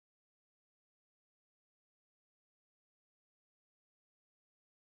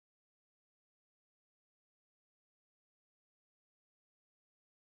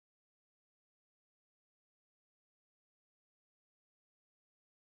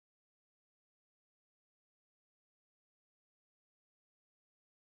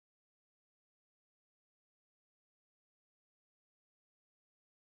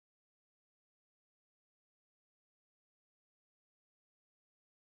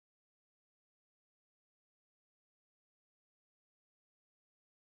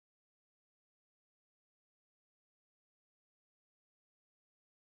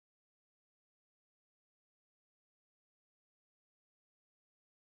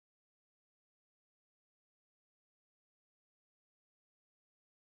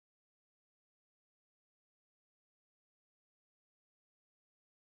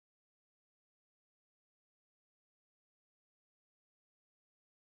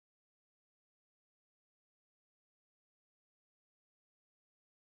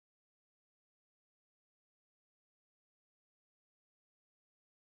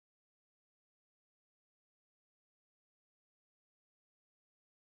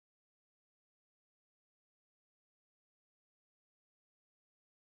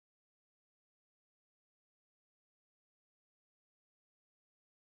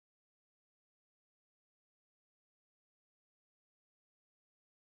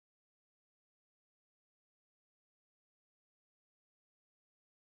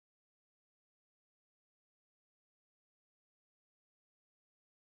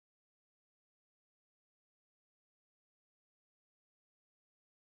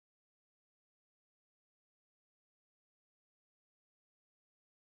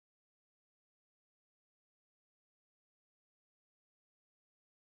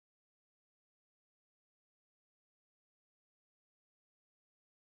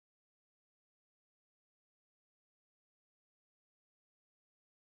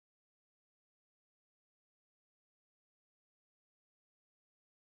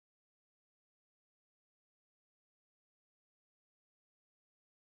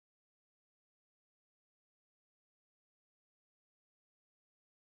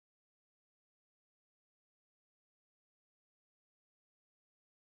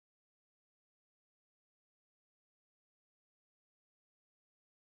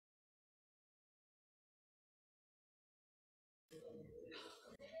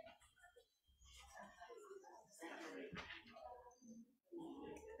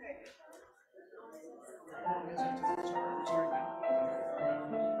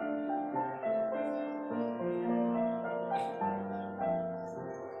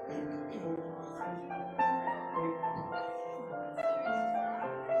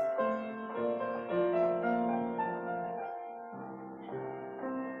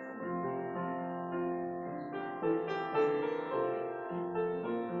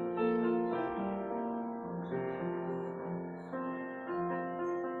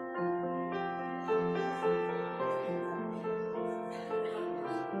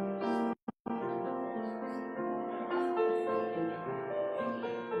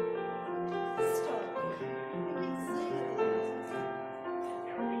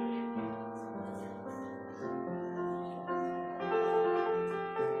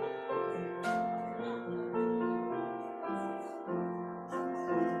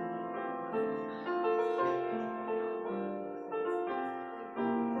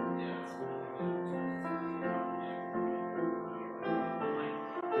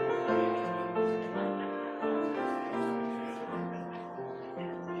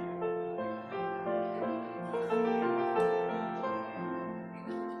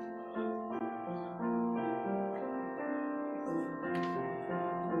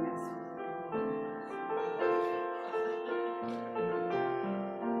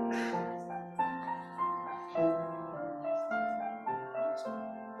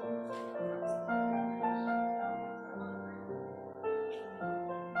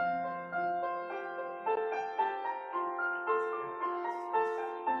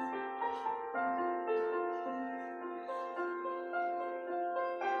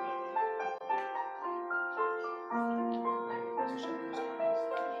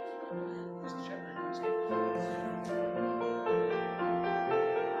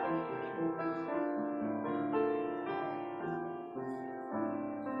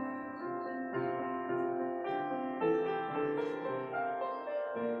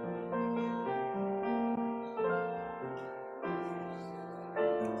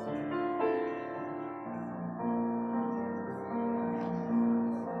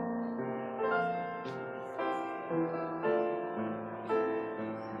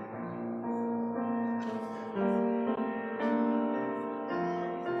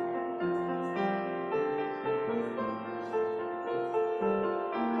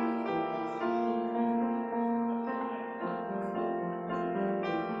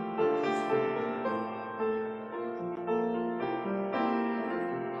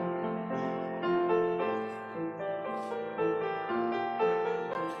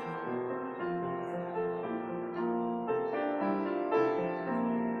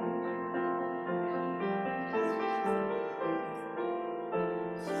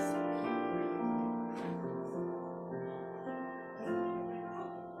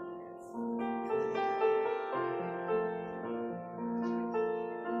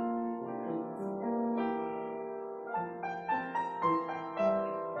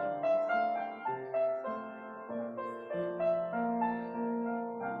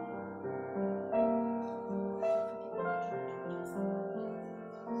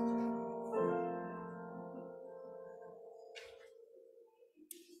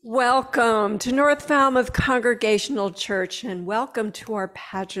Welcome to North Falmouth Congregational Church, and welcome to our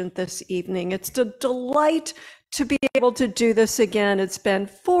pageant this evening. It's a delight to be able to do this again. It's been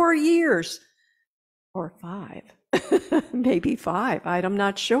 4 years, or 5, maybe 5, I'm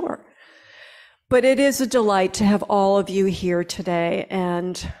not sure. But it is a delight to have all of you here today,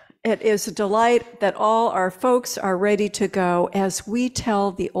 and it is a delight that all our folks are ready to go as we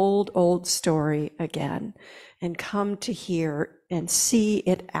tell the old story again and come to hear and see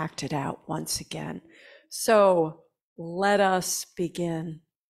it acted out once again. So let us begin.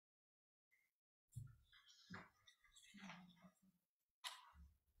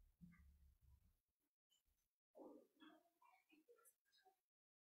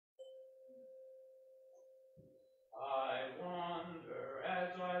 I wander as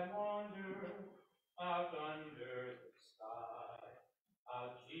I wander out under the sky.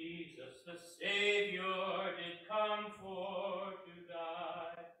 How Jesus the Savior did come for to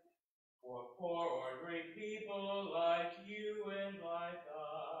die. For poor ordinary people like you and like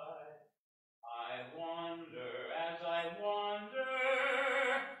I wonder as I wander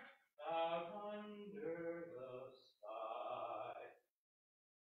out under the sky.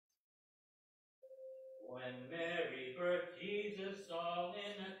 When Mary birthed Jesus all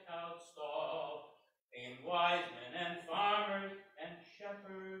in a couch stall, came wise men and farmers and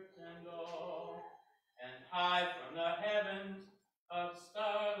shepherds and all, and high from the heavens of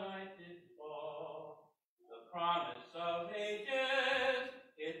starlight did fall. The promise of ages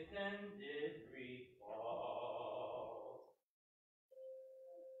it then did recall.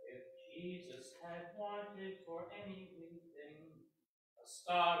 If Jesus had wanted for any thing, a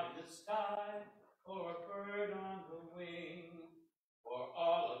star in the sky, or a bird on the wing, or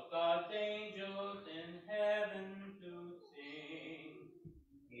all of God's angels in heaven to sing,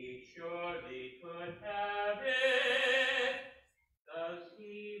 he surely could have it.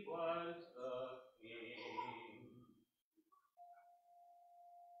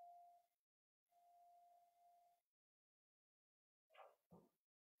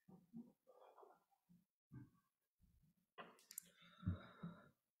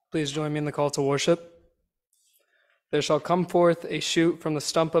 Please join me in the call to worship. There shall come forth a shoot from the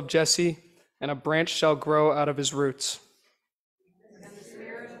stump of Jesse, and a branch shall grow out of his roots. And the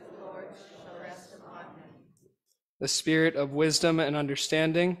Spirit of the Lord shall rest upon him. The spirit of wisdom and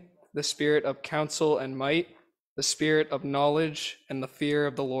understanding, the spirit of counsel and might, the spirit of knowledge and the fear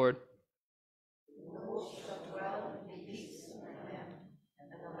of the Lord. The wolf shall dwell in peace with him,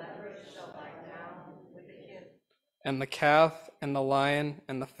 and the leopard shall lie down with the kid. And the calf and the lion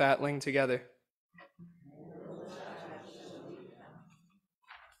and the fatling together.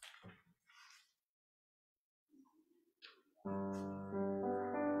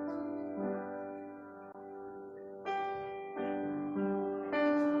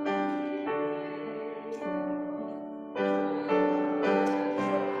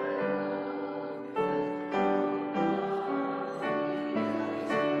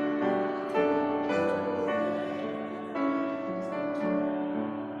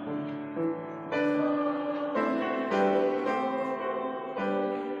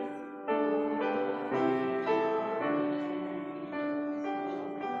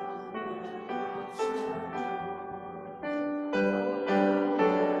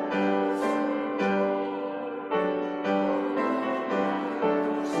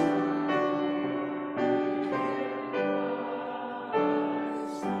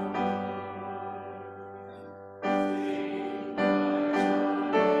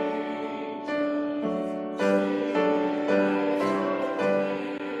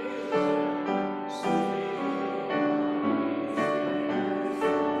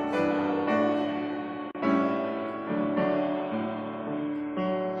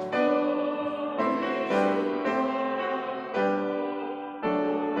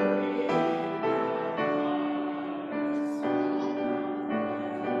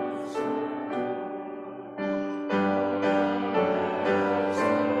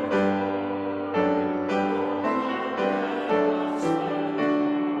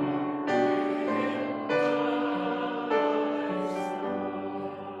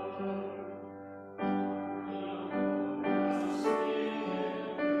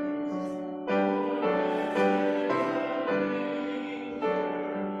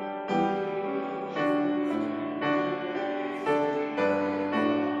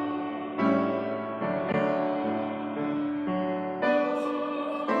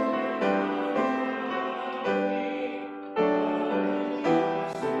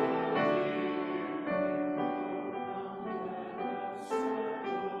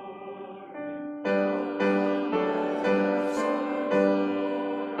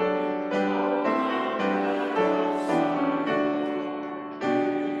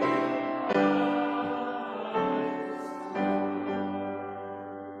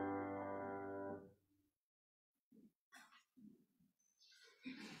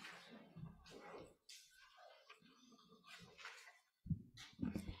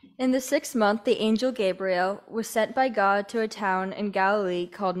 In the 6th month, the angel Gabriel was sent by God to a town in Galilee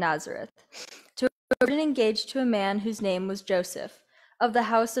called Nazareth, to a virgin engaged to a man whose name was Joseph, of the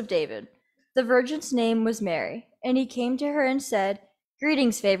house of David. The virgin's name was Mary, and he came to her and said,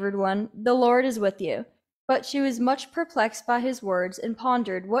 "Greetings, favored one, the Lord is with you." But she was much perplexed by his words and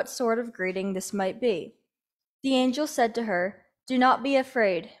pondered what sort of greeting this might be. The angel said to her, "Do not be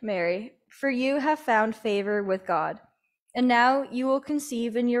afraid, Mary, for you have found favor with God. And now you will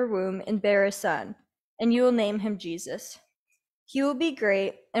conceive in your womb and bear a son, and you will name him Jesus. He will be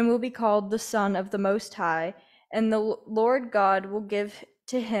great and will be called the Son of the Most High, and the Lord God will give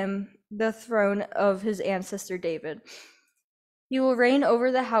to him the throne of his ancestor David. He will reign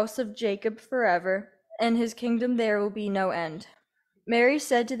over the house of Jacob forever, and his kingdom there will be no end." Mary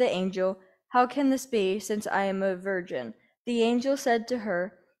said to the angel, "How can this be, since I am a virgin?" The angel said to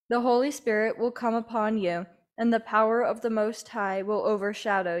her, "The Holy Spirit will come upon you, and the power of the Most High will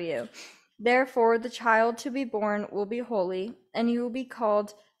overshadow you. Therefore, the child to be born will be holy, and he will be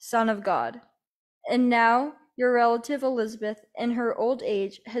called Son of God. And now your relative Elizabeth, in her old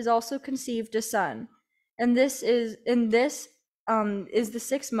age, has also conceived a son, and this is the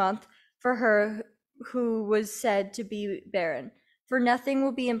 6th month for her who was said to be barren, for nothing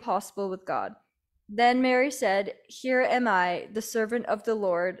will be impossible with God." Then Mary said, "Here am I, the servant of the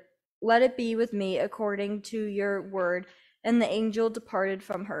Lord. Let it be with me according to your word." And the angel departed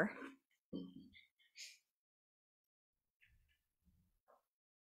from her.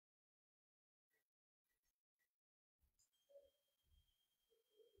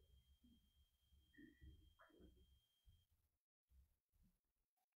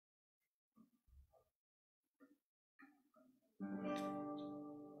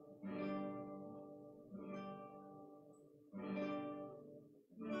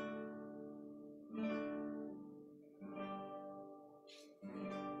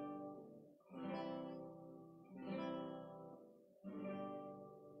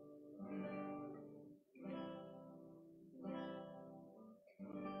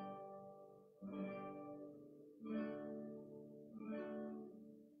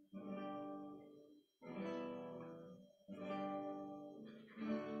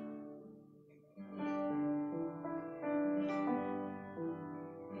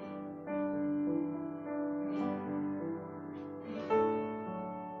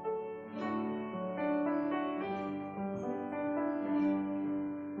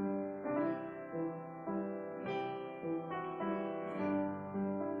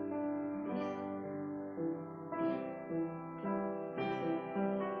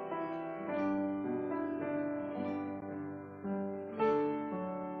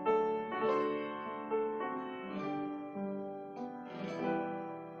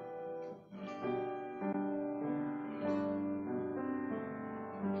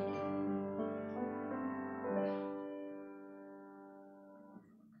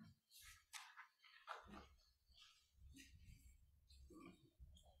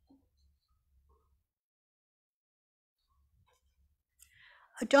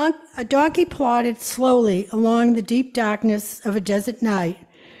 A donkey plodded slowly along the deep darkness of a desert night.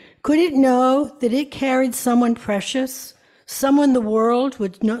 Could it know that it carried someone precious, someone the world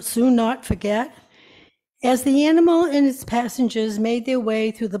would soon not forget? As the animal and its passengers made their way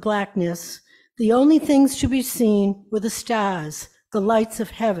through the blackness, the only things to be seen were the stars, the lights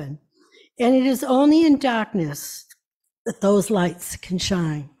of heaven. And it is only in darkness that those lights can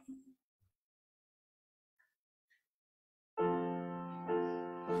shine.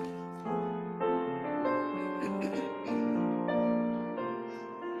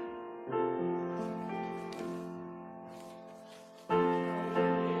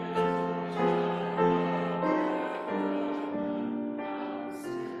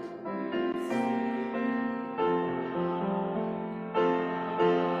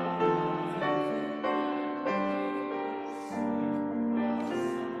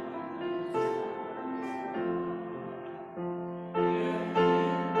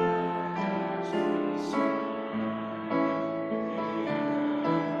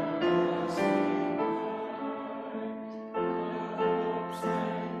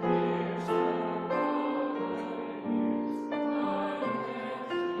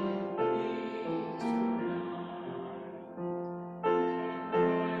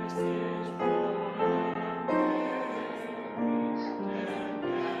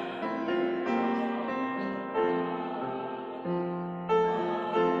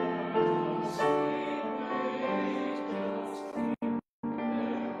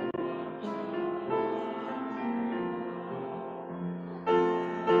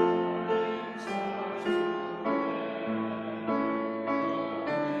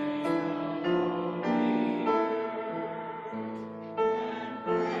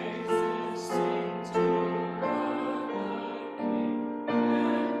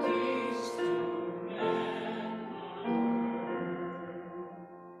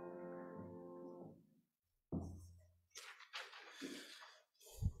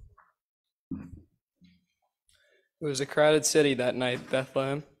 It was a crowded city that night,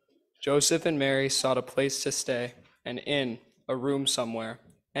 Bethlehem. Joseph and Mary sought a place to stay, an inn, a room somewhere,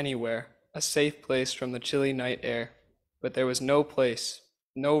 anywhere, a safe place from the chilly night air. But there was no place,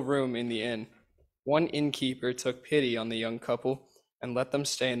 no room in the inn. One innkeeper took pity on the young couple and let them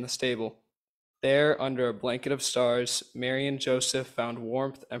stay in the stable. There, under a blanket of stars, Mary and Joseph found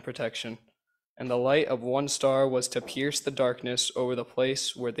warmth and protection, and the light of one star was to pierce the darkness over the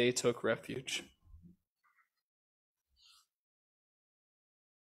place where they took refuge.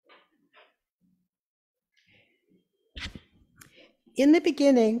 In the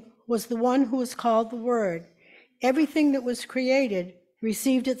beginning was the one who was called the Word. Everything that was created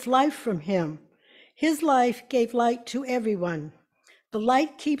received its life from him. His life gave light to everyone. The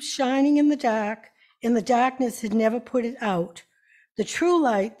light keeps shining in the dark, and the darkness had never put it out. The true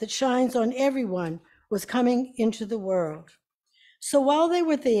light that shines on everyone was coming into the world. So while they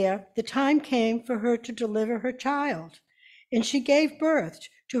were there, the time came for her to deliver her child, and she gave birth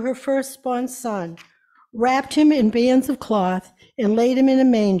to her firstborn son, wrapped him in bands of cloth, and laid him in a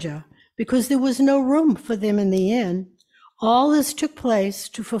manger, because there was no room for them in the inn. All this took place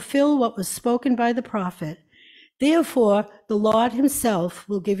to fulfill what was spoken by the prophet. Therefore, the Lord himself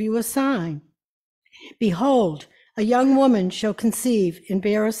will give you a sign. Behold, a young woman shall conceive and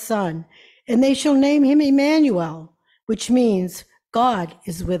bear a son, and they shall name him Emmanuel, which means God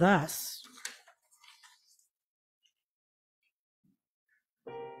is with us.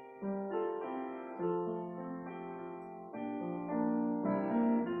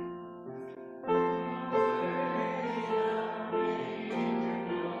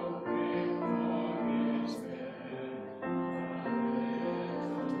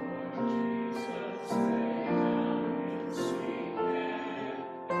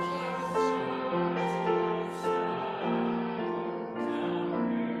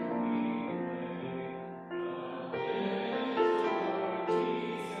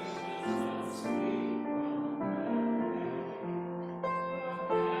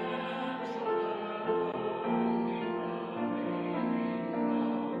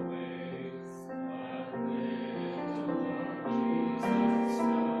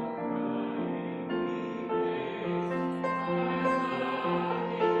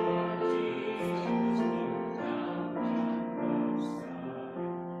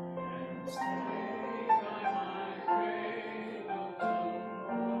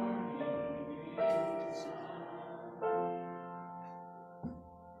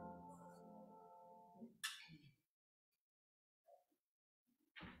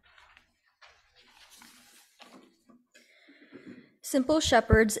 Simple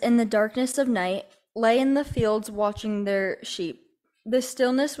shepherds in the darkness of night lay in the fields watching their sheep. The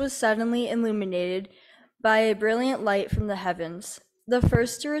stillness was suddenly illuminated by a brilliant light from the heavens. The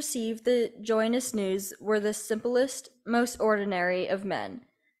first to receive the joyous news were the simplest, most ordinary of men.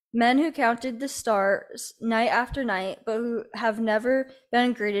 Men who counted the stars night after night, but who have never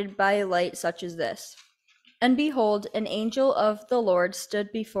been greeted by a light such as this. And behold, an angel of the Lord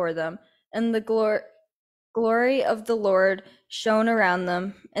stood before them, and the glory of the Lord shone around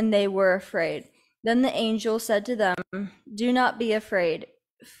them, and they were afraid. Then the angel said to them, "Do not be afraid,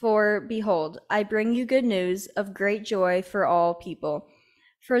 for behold, I bring you good news of great joy for all people.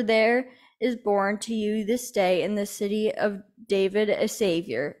 For there is born to you this day in the city of David a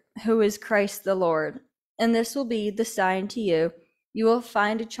Savior, who is Christ the Lord. And this will be the sign to you. You will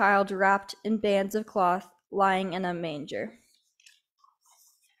find a child wrapped in bands of cloth, lying in a manger."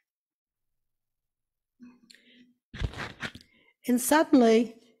 And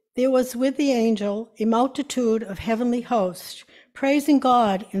suddenly there was with the angel a multitude of heavenly hosts, praising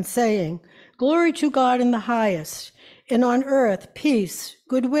God and saying, "Glory to God in the highest, and on earth peace,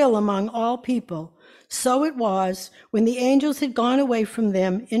 goodwill among all people." So it was, when the angels had gone away from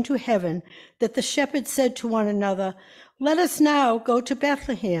them into heaven, that the shepherds said to one another, "Let us now go to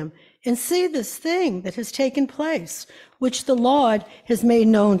Bethlehem and see this thing that has taken place, which the Lord has made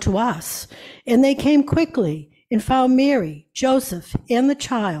known to us." And they came quickly and found Mary, Joseph, and the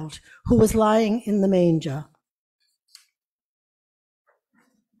child who was lying in the manger.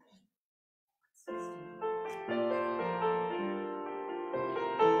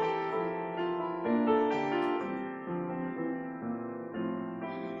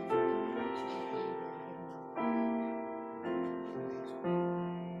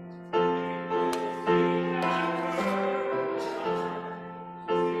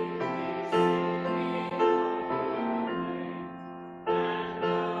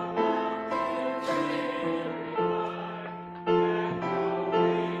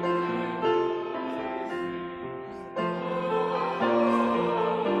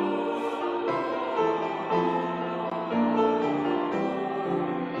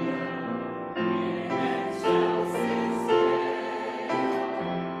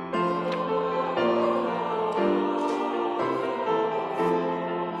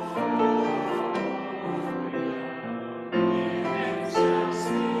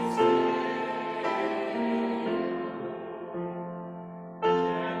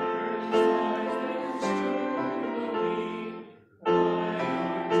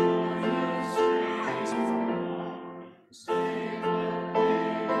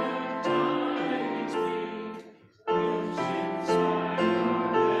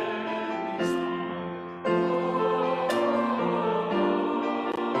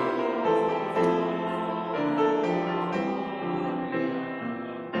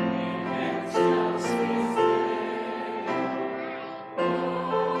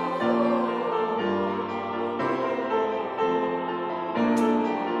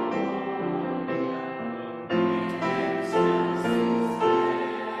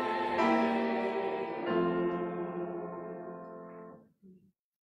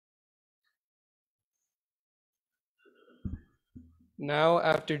 Now,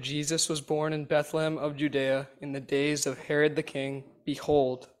 after Jesus was born in Bethlehem of Judea in the days of Herod the king,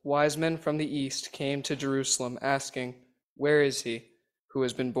 behold, wise men from the east came to Jerusalem, asking, "Where is he who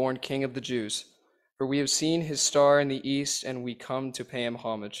has been born King of the Jews? For we have seen his star in the east, and we come to pay him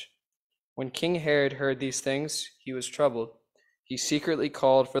homage." When King Herod heard these things, he was troubled. He secretly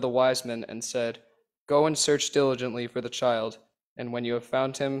called for the wise men and said, "Go and search diligently for the child, and when you have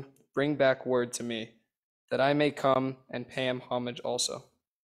found him, bring back word to me, that I may come and pay him homage also."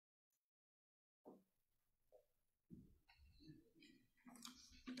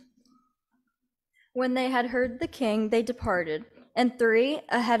 When they had heard the king, they departed, and three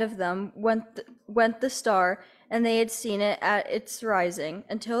ahead of them went the star, and they had seen it at its rising,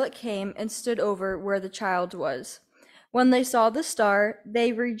 until it came and stood over where the child was. When they saw the star,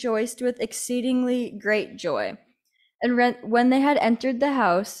 they rejoiced with exceedingly great joy. And when they had entered the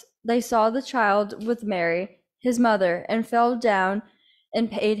house, they saw the child with Mary, his mother, and fell down and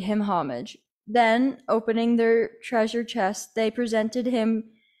paid him homage. Then, opening their treasure chest, they presented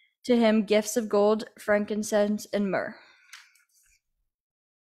to him gifts of gold, frankincense, and myrrh.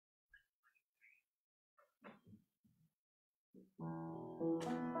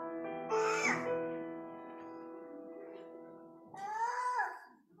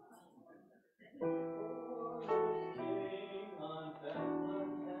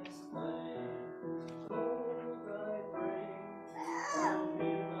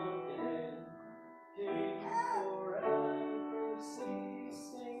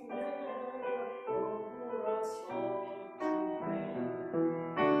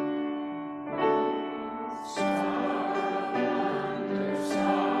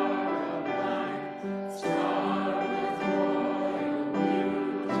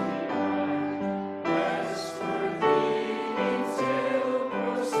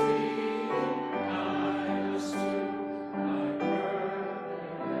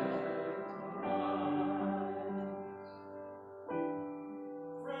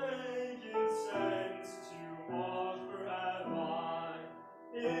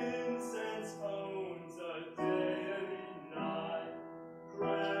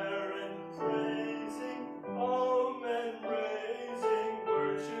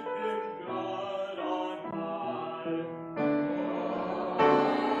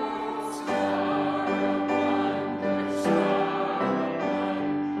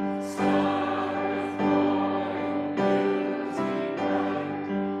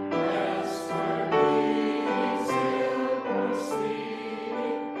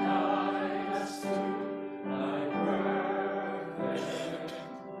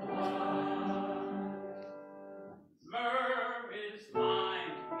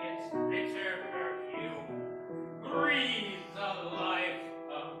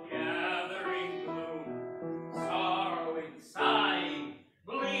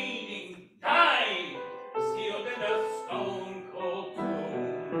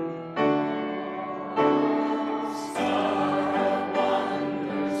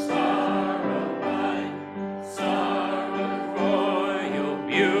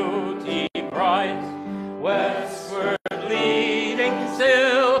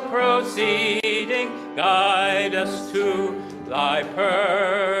 us to thy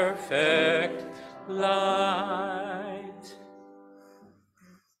perfect light.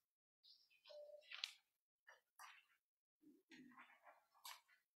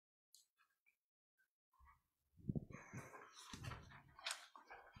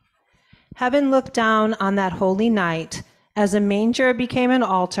 Heaven looked down on that holy night as a manger became an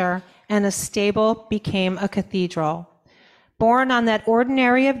altar and a stable became a cathedral. Born on that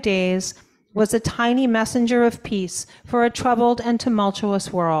ordinary of days was a tiny messenger of peace for a troubled and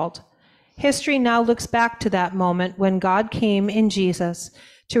tumultuous world. History now looks back to that moment when God came in Jesus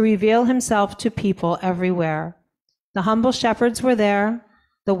to reveal himself to people everywhere. The humble shepherds were there,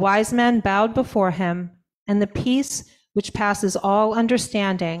 the wise men bowed before him, and the peace which passes all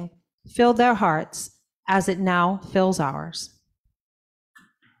understanding filled their hearts as it now fills ours.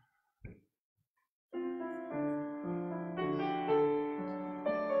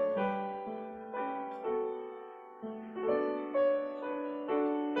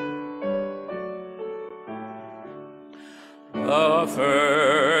 The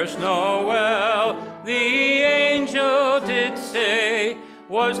first Noel, the angel did say,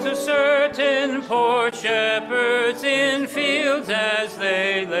 was to certain poor shepherds in fields as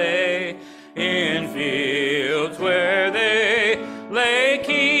they lay, in fields where they lay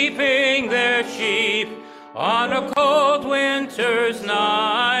keeping their sheep on a cold winter's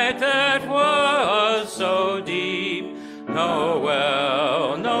night that was so deep.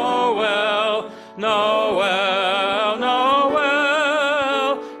 Noel, Noel, Noel,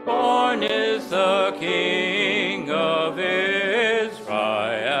 Noel, born is the King of Israel.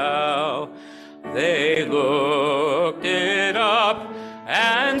 They looked it up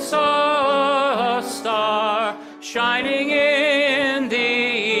and saw a star shining in the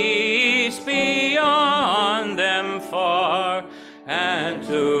east beyond them far, and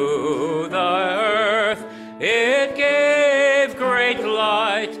to the earth it gave great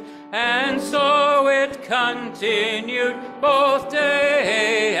light, and so it continued both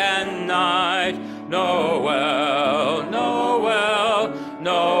day and night. Noel, Noel,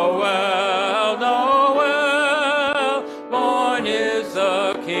 Noel, Noel, born is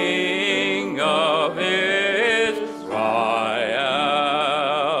the King of Israel.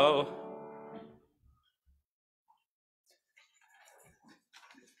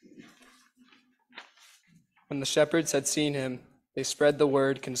 When the shepherds had seen him, they spread the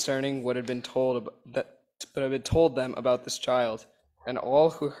word concerning what had been told them about this child, and all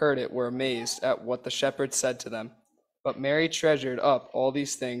who heard it were amazed at what the shepherds said to them. But Mary treasured up all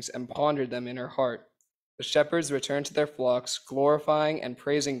these things and pondered them in her heart. The shepherds returned to their flocks, glorifying and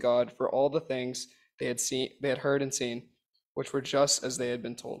praising God for all the things they had heard and seen, which were just as they had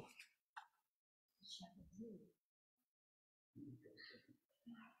been told.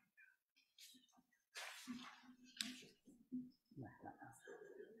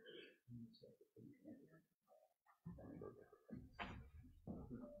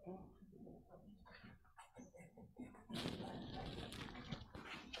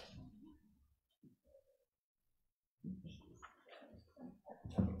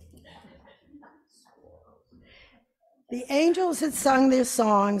 The angels had sung their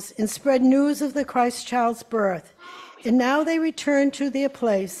songs and spread news of the Christ child's birth, and now they returned to their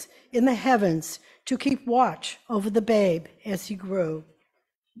place in the heavens to keep watch over the babe as he grew.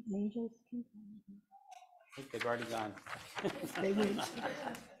 Angels keep They've already gone. they went.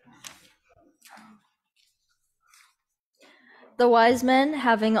 The wise men,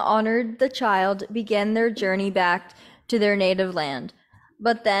 having honored the child, began their journey back to their native land.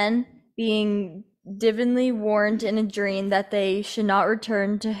 But then, being divinely warned in a dream that they should not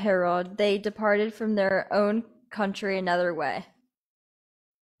return to Herod, they departed from their own country another way.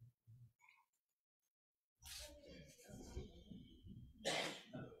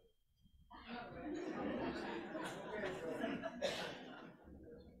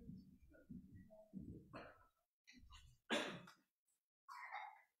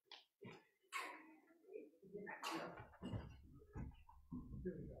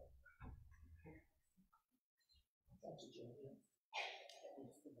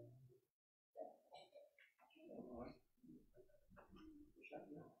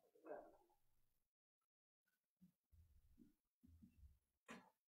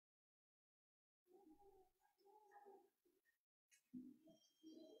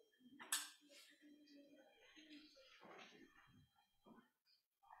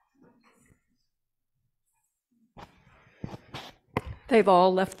 They've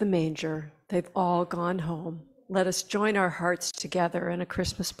all left the manger. They've all gone home. Let us join our hearts together in a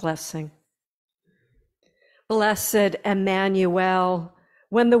Christmas blessing. Blessed Emmanuel,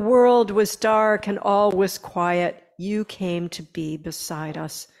 When the world was dark and all was quiet, you came to be beside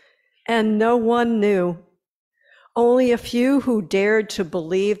us, and no one knew. Only a few who dared to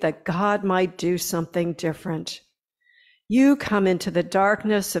believe that God might do something different. You come into the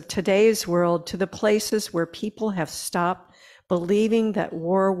darkness of today's world, to the places where people have stopped believing that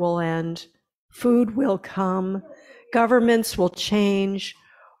war will end, food will come, governments will change,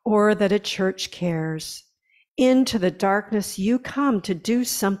 or that a church cares. Into the darkness, you come to do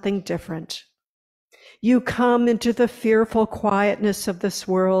something different. You come into the fearful quietness of this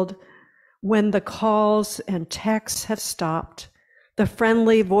world when the calls and texts have stopped, the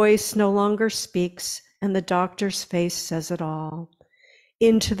friendly voice no longer speaks, and the doctor's face says it all.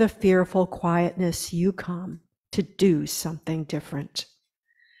 Into the fearful quietness, you come to do something different.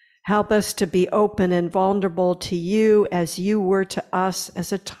 Help us to be open and vulnerable to you as you were to us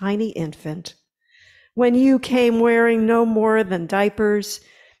as a tiny infant. When you came wearing no more than diapers,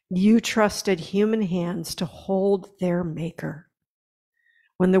 you trusted human hands to hold their maker.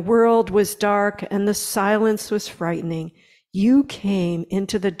 When the world was dark and the silence was frightening, you came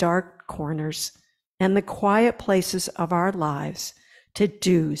into the dark corners and the quiet places of our lives to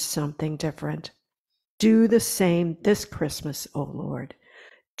do something different. Do the same this Christmas, O Lord.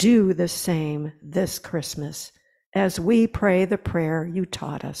 Do the same this Christmas as we pray the prayer you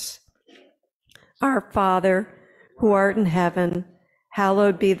taught us. Our Father, who art in heaven,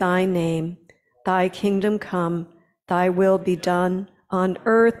 hallowed be thy name. Thy kingdom come, thy will be done on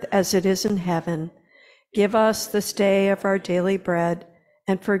earth as it is in heaven. Give us this day of our daily bread,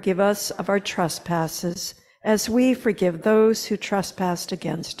 and forgive us of our trespasses, as we forgive those who trespass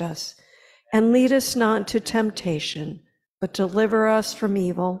against us. And lead us not into temptation, but deliver us from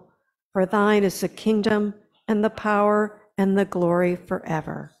evil. For thine is the kingdom, and the power, and the glory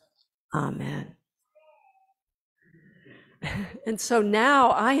forever. Amen. And so now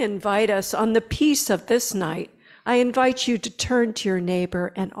I invite us on the peace of this night, I invite you to turn to your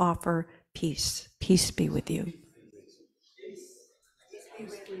neighbor and offer peace. Peace be with you. Peace be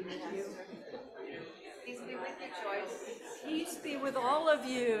with you. Peace be with you, Joyce. Peace be with all of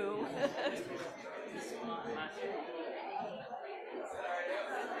you.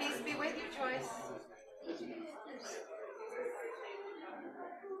 Peace be with you, Joyce.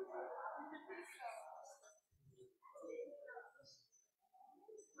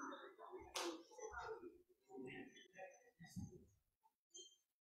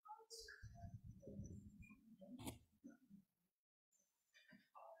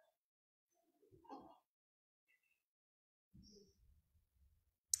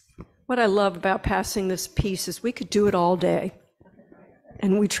 What I love about passing this peace is we could do it all day,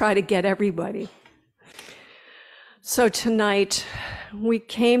 and we try to get everybody. So tonight, we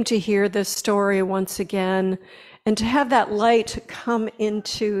came to hear this story once again, and to have that light come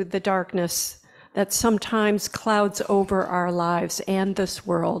into the darkness that sometimes clouds over our lives and this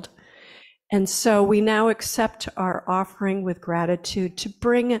world. And so we now accept our offering with gratitude to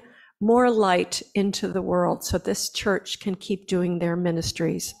bring more light into the world so this church can keep doing their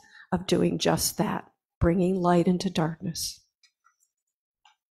ministries of doing just that, bringing light into darkness.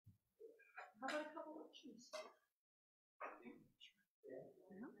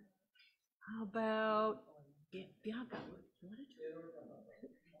 How about Bianca?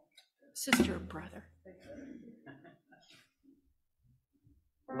 Sister or brother?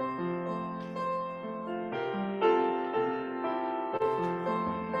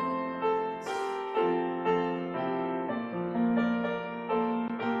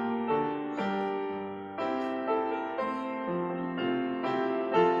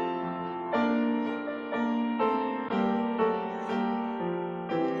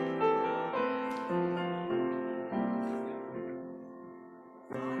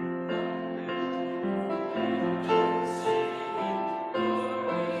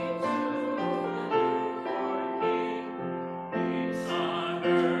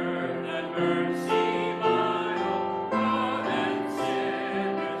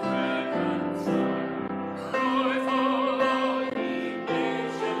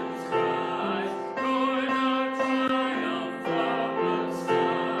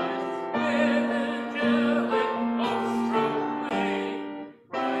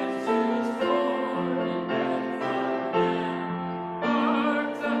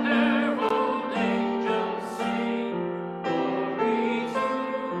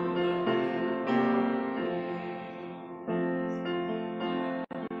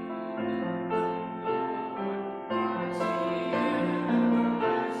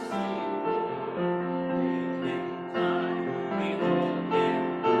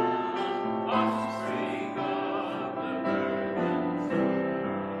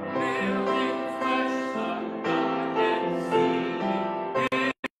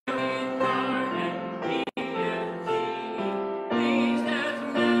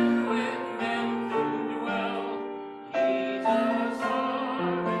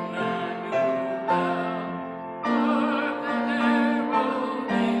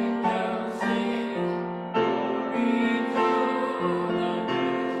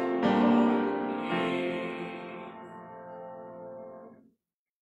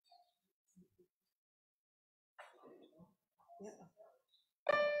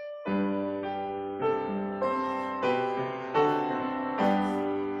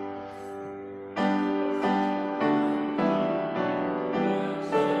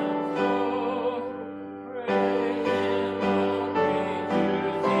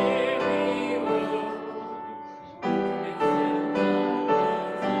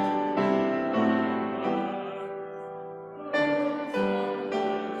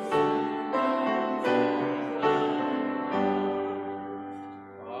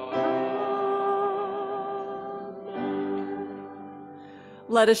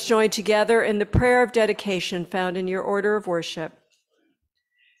 Let us join together in the prayer of dedication found in your order of worship.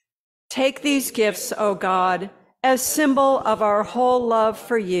 Take these gifts, O God, as symbol of our whole love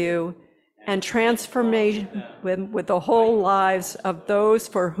for you and transformation with the whole lives of those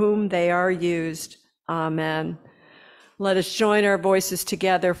for whom they are used. Amen. Let us join our voices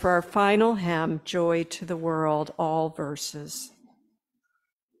together for our final hymn, Joy to the World, all verses.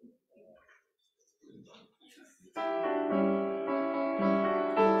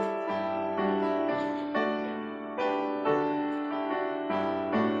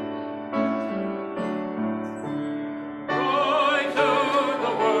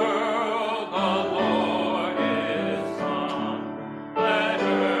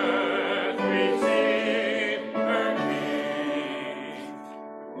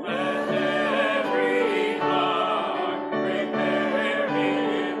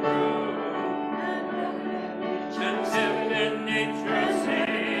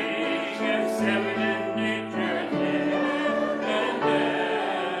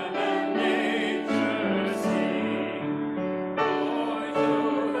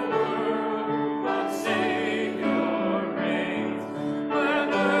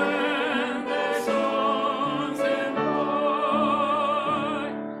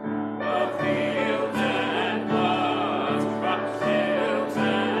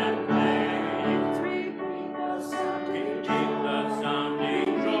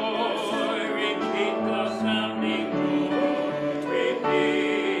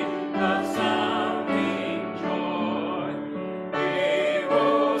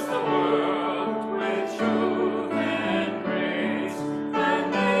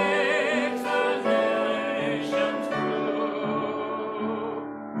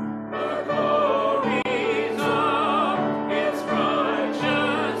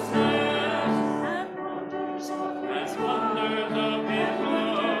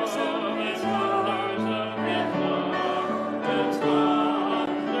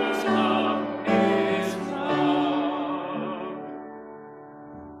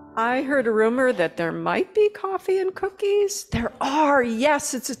 I heard a rumor that there might be coffee and cookies. There are,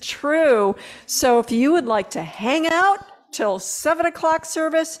 yes, it's true. So if you would like to hang out till 7 o'clock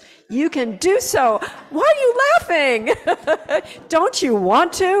service, you can do so. Why are you laughing? Don't you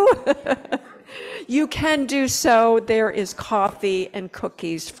want to? You can do so. There is coffee and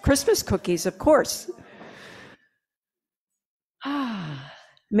cookies, Christmas cookies, of course.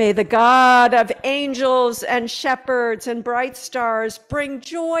 May the God of angels and shepherds and bright stars bring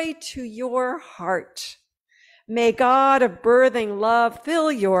joy to your heart. May God of birthing love fill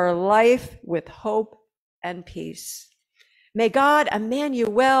your life with hope and peace. May God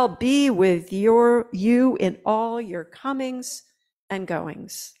Emmanuel be with you in all your comings and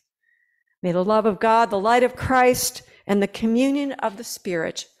goings. May the love of God, the light of Christ, and the communion of the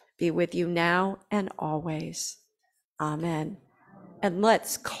Spirit be with you now and always. Amen. And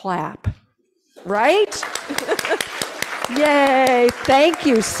let's clap, right? Yay, thank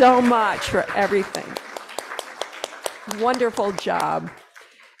you so much for everything. Wonderful job.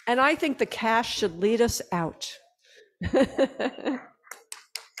 And I think the cash should lead us out.